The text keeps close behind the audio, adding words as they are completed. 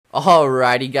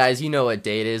Alrighty guys, you know what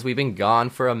day it is. We've been gone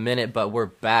for a minute, but we're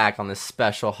back on this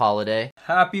special holiday.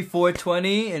 Happy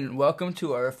 420 and welcome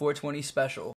to our 420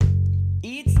 special.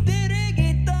 It's the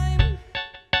reggae time.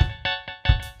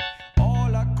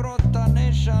 All across the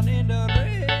nation in the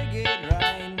reggae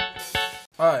grind.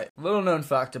 Alright, little known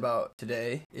fact about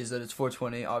today is that it's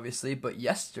 420 obviously, but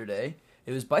yesterday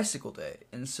it was bicycle day.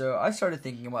 And so I started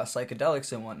thinking about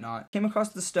psychedelics and whatnot. Came across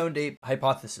the stoned ape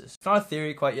hypothesis. It's not a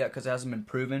theory quite yet because it hasn't been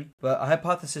proven, but a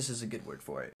hypothesis is a good word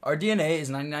for it. Our DNA is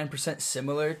 99%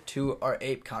 similar to our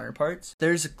ape counterparts.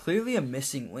 There's clearly a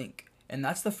missing link. And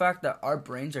that's the fact that our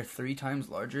brains are 3 times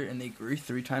larger and they grew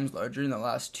 3 times larger in the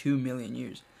last 2 million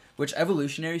years. Which,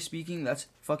 evolutionary speaking, that's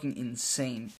fucking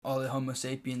insane. All the Homo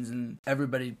sapiens and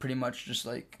everybody pretty much just,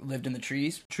 like, lived in the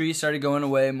trees. Trees started going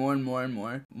away more and more and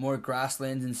more. More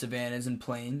grasslands and savannas and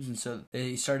plains. And so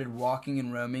they started walking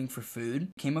and roaming for food.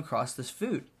 Came across this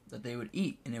food that they would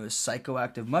eat, and it was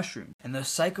psychoactive mushrooms. And those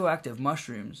psychoactive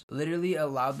mushrooms literally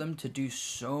allowed them to do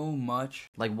so much.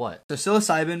 Like what? So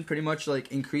psilocybin pretty much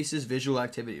like increases visual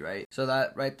activity, right? So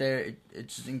that right there, it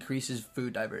just increases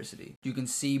food diversity. You can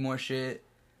see more shit.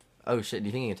 Oh shit, do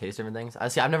you think you can taste different things?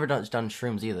 I've never done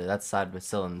shrooms either. That's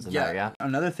psilocybins in there, yeah?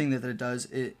 Another thing that it does,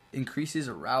 it increases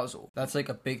arousal. That's like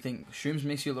a big thing. Shrooms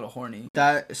makes you a little horny.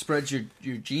 That spreads your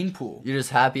gene pool. You're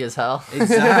just happy as hell?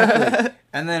 Exactly.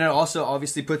 And then it also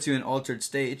obviously puts you in altered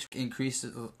state,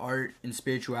 increases art and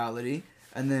spirituality,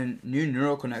 and then new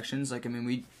neural connections. Like, I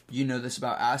mean, you know this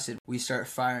about acid. We start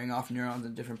firing off neurons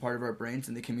in different part of our brains,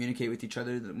 and they communicate with each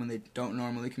other when they don't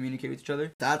normally communicate with each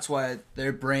other. That's why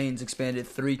their brains expanded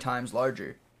 3 times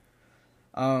larger.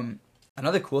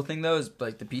 Another cool thing though is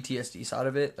like the PTSD side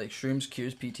of it. Like shrooms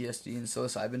cures PTSD and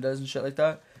psilocybin does and shit like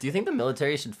that. Do you think the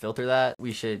military should filter that?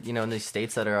 We should, in these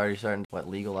states that are already starting to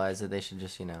legalize it, they should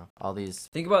just, all these...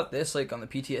 Think about this, like on the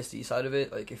PTSD side of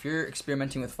it. Like if you're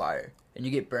experimenting with fire and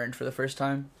you get burned for the first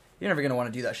time, you're never going to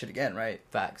want to do that shit again, right?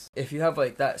 Facts. If you have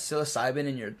like that psilocybin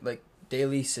in your like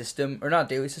daily system, or not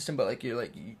daily system, but like your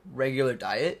like regular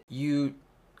diet, you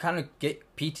kind of get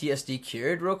PTSD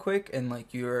cured real quick, and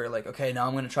like you're like, okay, now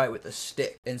I'm gonna try it with a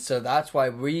stick. And so that's why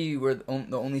we were the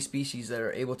only species that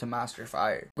are able to master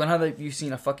fire. When have you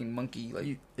seen a fucking monkey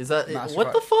like is that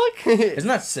what fire? The fuck? Isn't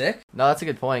that sick? No, that's a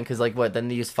good point, because like what, then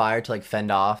they use fire to like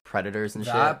fend off predators and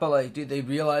shit. But like, dude, they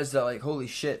realized that like, holy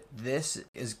shit, this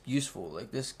is useful.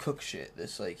 Like this cooks shit,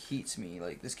 this like heats me,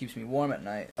 like this keeps me warm at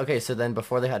night. Okay, so then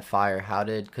before they had fire,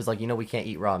 because like we can't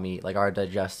eat raw meat, like our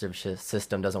digestive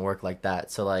system doesn't work like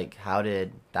that. So like, how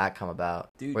did that come about?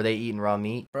 Dude, were they eating raw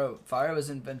meat? Bro, fire was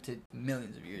invented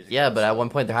millions of years ago. Yeah, but at one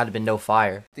point there had to have been no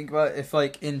fire. Think about if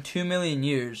like in 2 million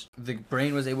years the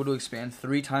brain was able to expand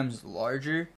 3 times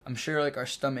larger. I'm sure like our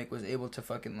stomach was able to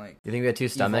fucking like... You think we had 2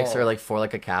 stomachs evolve. Or like 4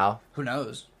 like a cow? Who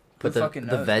knows? Put the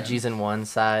veggies in one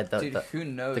side, Dude, who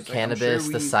knows? the like, cannabis,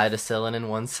 the cytosine in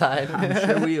one side. I'm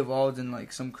sure we evolved in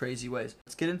like some crazy ways.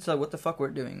 Let's get into what the fuck we're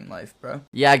doing in life, bro.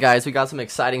 Yeah, guys, we got some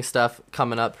exciting stuff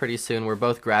coming up pretty soon. We're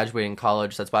both graduating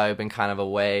college, that's why we've been kind of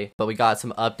away. But we got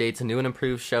some updates, a new and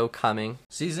improved show coming.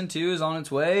 Season 2 is on its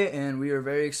way, and we are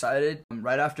very excited.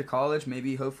 Right after college,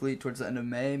 maybe hopefully towards the end of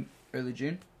May, early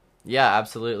June. Yeah,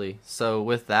 absolutely. So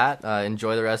with that,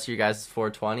 enjoy the rest of your guys'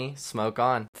 420. Smoke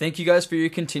on. Thank you guys for your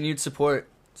continued support.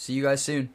 See you guys soon.